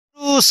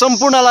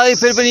सम्पूर्णलाई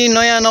फेरि पनि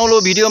नयाँ नौलो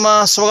भिडियोमा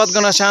स्वागत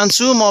गर्न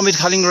चाहन्छु। म अमित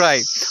खालिङ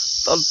राई।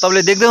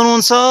 तपाईले देख्दै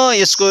हुनुहुन्छ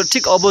यसको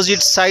ठिक अपोजिट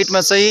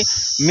साइडमा चाहिँ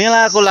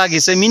मेलाको लागि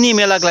चाहिँ मिनी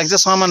मेलाको लागि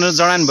चाहिँ सामानहरु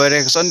जडान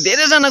भइरहेको छ। अनि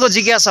धेरै जनाको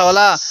जिज्ञासा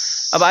होला,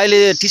 अब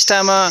अहिले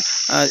टिस्टामा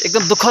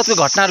एकदम दुःखदको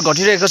घटनाहरु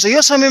घटिरहेको छ,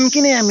 यो समयमा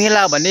किन यहाँ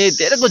मेला भन्ने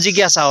धेरैको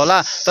जिज्ञासा होला।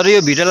 तर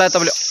यो भिडियोलाई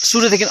तपाईले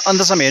सुरुदेखि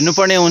अन्तसम्म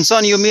हेर्नुपर्ने हुन्छ।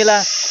 अनि यो मेला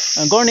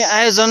गर्ने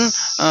आयोजन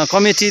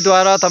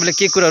कमिटीद्वारा तपाईले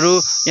के कुराहरु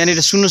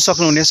यहाँनिर सुन्न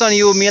सक्नुहुनेछ। अनि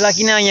यो मेला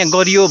किन यहाँ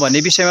गरियो भन्ने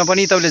विषयमा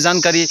पनि तपाईले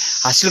जानकारी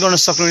हासिल गर्न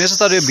सक्नुहुनेछ।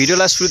 तर यो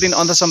भिडियोलाई सुरुदेखि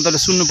अन्तसम्म तपाईले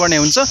सुन्नुपर्ने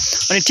हुन्छ।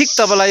 अनि ठिक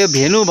तपाईलाई यो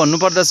भेन्यु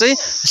भन्नुपर्दा चाहिँ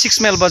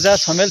 6 माइल बजार,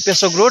 6 माइल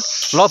पेसोक रोड,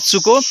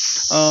 लप्चूको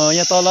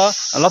यहाँ तल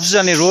लप्चू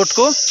जाने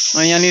रोडको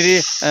यहाँनिर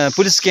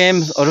पुलिस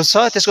क्याम्पहरु छ,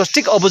 त्यसको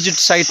ठिक अपोजिट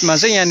साइडमा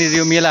चाहिँ यहाँनिर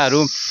यो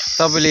मेलाहरु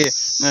तपाईले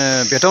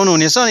भेटाउनु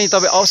हुनेछ। अनि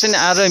तपाई अवश्य नै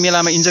आएर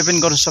मेलामा इन्जोय पनि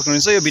गर्न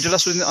सक्नुहुनेछ। यो भिडियोलाई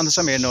सुरुदेखि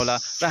अन्तसम्म हेर्नु होला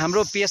र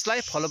हाम्रो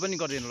पेजलाई फलो पनि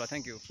गरिदिनु होला।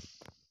 Thank you.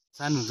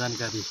 सानो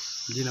जानकारी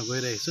दिन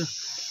गइरहेको छु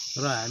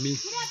र हामी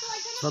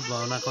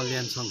सद्भावना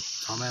कल्याण सङ्घ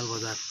 6 माइल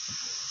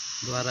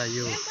बजारद्वारा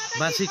यो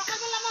वार्षिक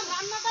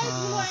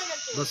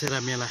दशहरा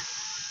मेला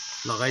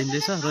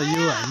लगाइँदैछ र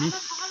यो हामी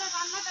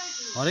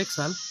हरेक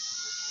साल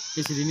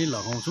यसरी नै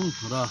लगाउँछौँ।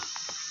 र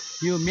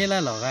यो मेला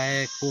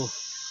लगाएको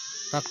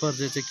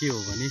तात्पर्य चाहिँ के हो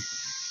भने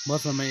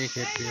वर्षमा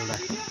एकखेप एउटा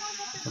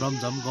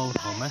रमझम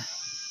गाउँठाउँमा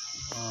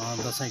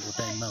दसैँको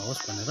टाइममा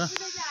होस् भनेर।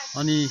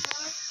 अनि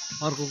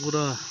अर्को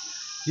कुरा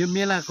यो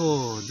मेलाको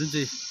जुन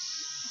चाहिँ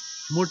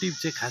मोटिभ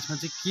चाहिँ खासमा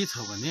चाहिँ के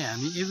छ भने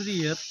हामी एभ्री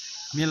इयर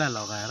मेला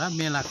लगाएर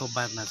मेलाको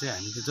बादमा चाहिँ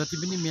हामीले जति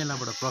पनि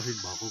मेलाबाट प्रफिट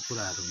भएको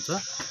कुराहरू हुन्छ,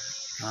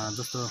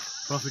 जस्तो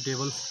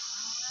प्रफिटेबल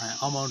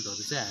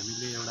अमाउन्टहरू चाहिँ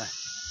हामीले एउटा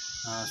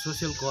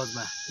सोसियल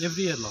कजमा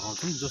एभ्री इयर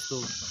लगाउँछौँ। जस्तो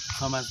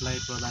समाजलाई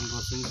प्रदान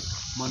गर्छौँ,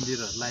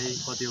 मन्दिरहरूलाई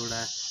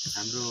कतिवटा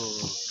हाम्रो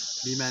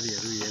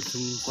बिमारीहरू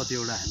हेर्छौँ,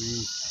 कतिवटा हामी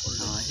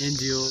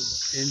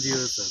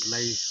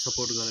एनजिओजहरूलाई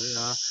सपोर्ट गरेर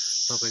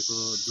तपाईको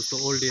जस्तो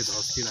ओल्ड एज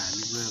हाउसतिर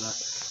हामी गएर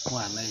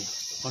उहाँहरूलाई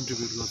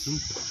कन्ट्रिब्युट गर्छौँ।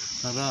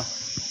 र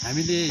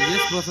हामीले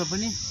यस वर्ष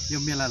पनि यो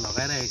मेला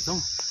लगाइरहेका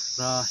छौँ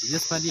र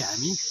यसपालि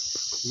हामी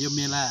यो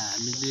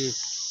हामीले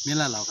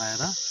मेला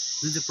लगाएर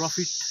जुन चाहिँ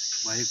प्रफिट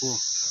भएको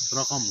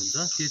रकम हुन्छ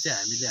त्यो चाहिँ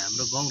हामीले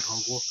हाम्रो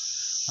गाउँठाउँको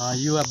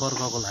युवा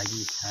वर्गको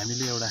लागि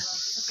हामीले एउटा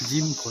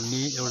जिम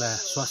खोल्ने, एउटा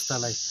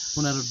स्वास्थ्यलाई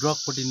उनीहरू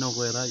ड्रगपट्टि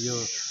नगएर यो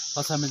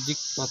असामाजिक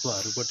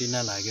तत्त्वहरूपट्टि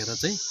नलागेर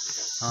चाहिँ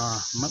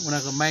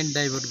उनीहरूको माइन्ड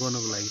डाइभर्ट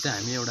गर्नुको लागि चाहिँ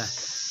हामी एउटा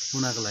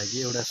उनीहरूको लागि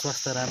एउटा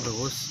स्वास्थ्य राम्रो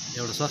होस्,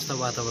 एउटा स्वस्थ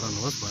वातावरण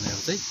होस् भनेर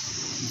चाहिँ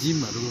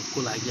जिमहरूको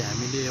लागि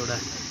हामीले एउटा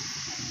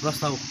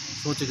प्रस्ताव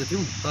सोचेको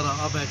थियौँ। तर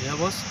अवश्य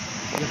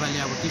योपालि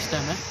अब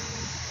टिस्टामा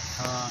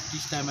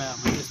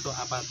अब यस्तो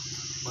आपात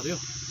पर्यो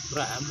र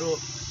हाम्रो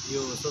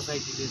यो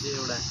सोसाइटीले चाहिँ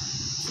एउटा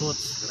सोच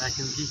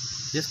राख्यौँ कि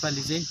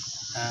यसपालि चाहिँ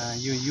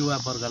यो युवा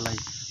वर्गलाई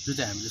जुन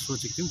चाहिँ हामीले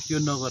सोचेको थियौँ त्यो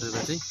नगरेर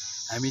चाहिँ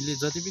हामीले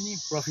जति पनि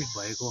प्रफिट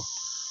भएको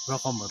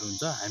रकमहरू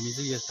हुन्छ हामी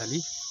चाहिँ यसपालि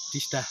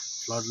टिस्टा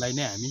फ्लडलाई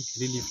नै हामी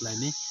रिलिफलाई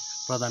नै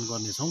प्रदान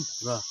गर्नेछौँ।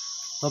 र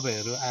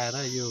तपाईँहरू आएर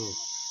यो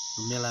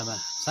मेलामा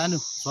सानो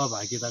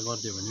सहभागिता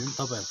गरिदियो भने पनि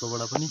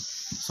तपाईँहरूकोबाट पनि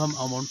सम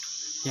अमाउन्ट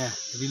त्यहाँ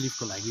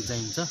रिलिफको लागि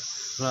चाहिन्छ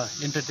र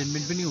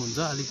इन्टरटेनमेन्ट पनि हुन्छ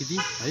अलिकति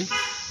है।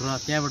 र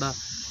त्यहाँबाट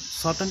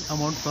सर्टन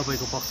अमाउन्ट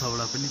तपाईँको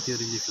पक्षबाट पनि त्यो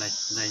रिलिफलाई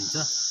चाहिन्छ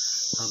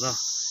र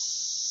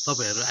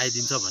तपाईँहरू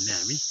आइदिन्छ भन्ने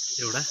हामी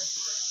एउटा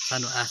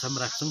सानो आशा पनि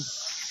राख्छौँ।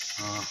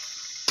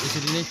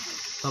 यसरी नै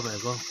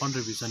तपाईँहरूको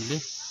कन्ट्रिब्युसनले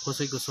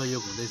कसैको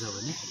सहयोग हुँदैछ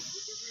भने,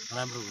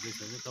 राम्रो हुँदैछ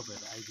भने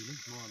तपाईँहरू आइदिनु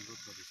म अनुरोध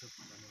गर्दछु।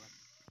 धन्यवाद।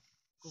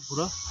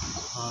 कुरा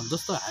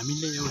जस्तो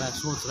हामीले एउटा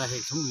सोच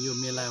राखेको छौँ यो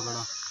मेलाबाट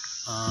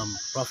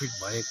प्रफिट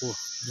भएको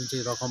जुन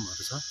चाहिँ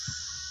रकमहरू छ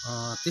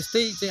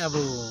त्यस्तै चाहिँ अब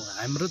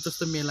हाम्रो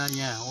जस्तो मेला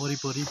यहाँ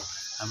वरिपरि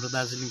हाम्रो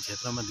दार्जिलिङ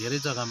क्षेत्रमा धेरै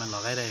जग्गामा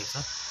लगाइरहेको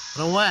छ र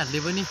उहाँहरूले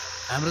पनि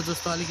हाम्रो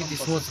जस्तो अलिकति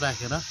सोच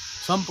राखेर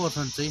सम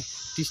पर्सेन्ट चाहिँ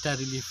टिस्टा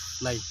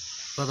रिलिफलाई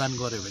प्रदान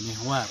गर्यो भने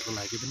उहाँहरूको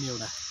लागि पनि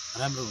एउटा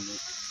राम्रो हुने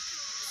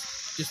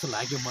त्यस्तो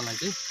लाग्यो मलाई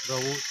चाहिँ। र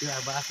त्यो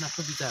अब आफ्नो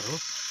आफ्नो विचार हो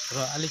र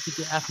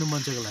अलिकति आफ्नो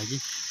मान्छेको लागि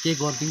के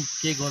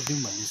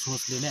गर्दिउँ भन्ने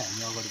सोचले नै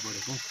हामी अगाडि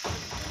बढेको।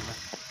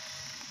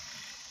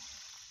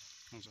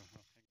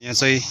 यहाँ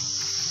चाहिँ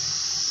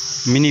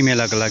मिनी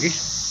मेलाको लागि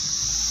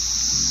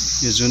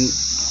यो जुन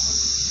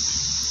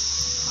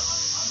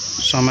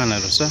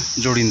सामानहरू छ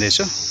जोडिँदैछ,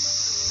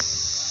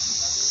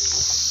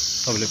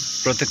 तपाईँले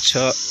प्रत्यक्ष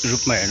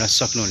रूपमा हेर्न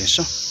सक्नुहुनेछ।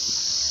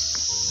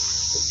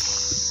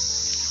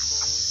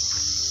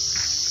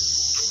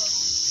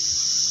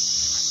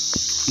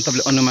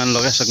 तपाईँले अनुमान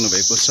लगाइसक्नु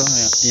भएको छ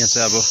यहाँ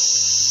चाहिँ अब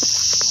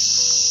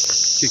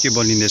के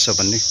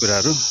बनिँदैछ भन्ने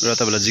कुराहरू र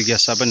तपाईँलाई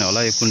जिज्ञासा पनि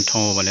होला यो कुन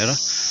ठाउँ हो भनेर।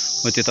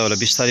 म त्यो तपाईँलाई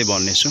बिस्तारै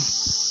भन्नेछु।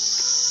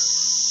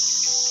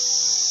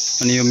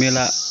 अनि यो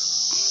मेला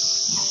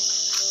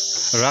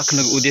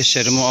राख्नुको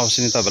उद्देश्यहरू म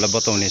अवश्य नै तपाईँलाई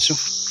बताउनेछु।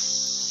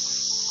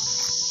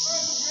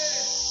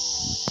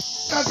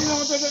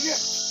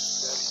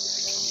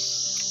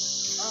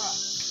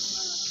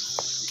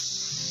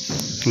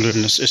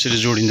 यसरी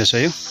जोडिँदैछ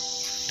यो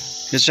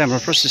चाहिँ हाम्रो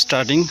फर्स्ट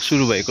स्टार्टिङ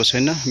सुरु भएको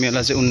छैन।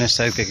 मेला चाहिँ 19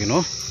 तारिकदेखि हो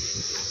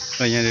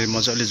र यहाँनिर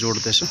मजाले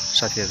जोड्दैछु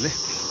साथीहरूले।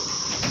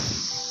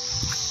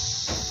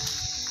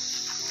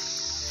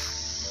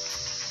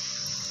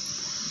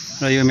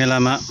 र यो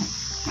मेलामा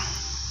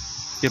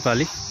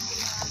योपालि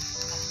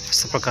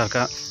यस्तो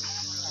प्रकारका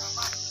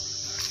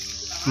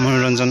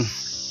मनोरञ्जन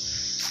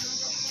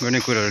गर्ने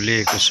कुराहरू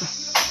लिएको छु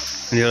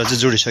अनि यो अझै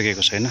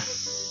जोडिसकेको छैन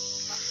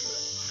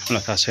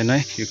मलाई थाहा छैन है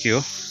यो के हो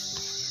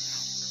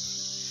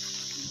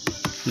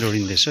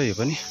जोडिँदैछ यो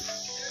पनि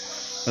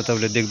र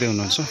तपाईँले देख्दै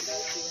हुनुहुन्छ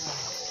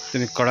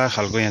एकदमै कडा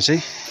खालको यहाँ चाहिँ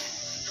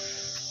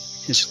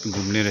यस्तो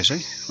घुम्ने रहेछ है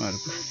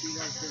उहाँहरूको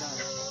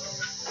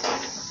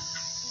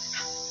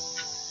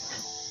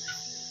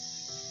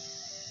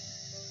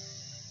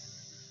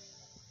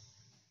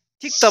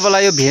ठिक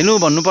तपाईँलाई यो भेन्यू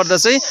भन्नुपर्दा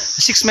चाहिँ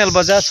 6 माइल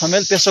बजार 6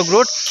 माइल पेसोक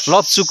रोड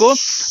लप्चूको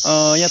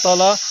यहाँ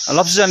तल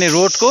लप्चू जाने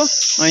रोडको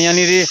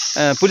यहाँनिर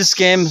पुलिस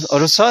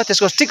क्याम्पहरू छ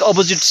त्यसको ठिक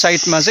अपोजिट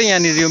साइडमा चाहिँ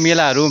यहाँनिर यो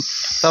मेलाहरू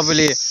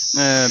तपाईँले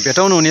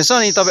भेटाउनुहुनेछ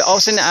अनि तपाईँ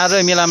अवश्य नै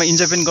आएर मेलामा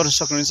इन्जोय पनि गर्न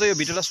सक्नुहुनेछ यो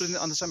भिडियोलाई सुरु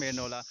अन्तसम्म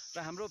हेर्नुहोला र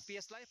हाम्रो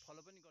पेजलाई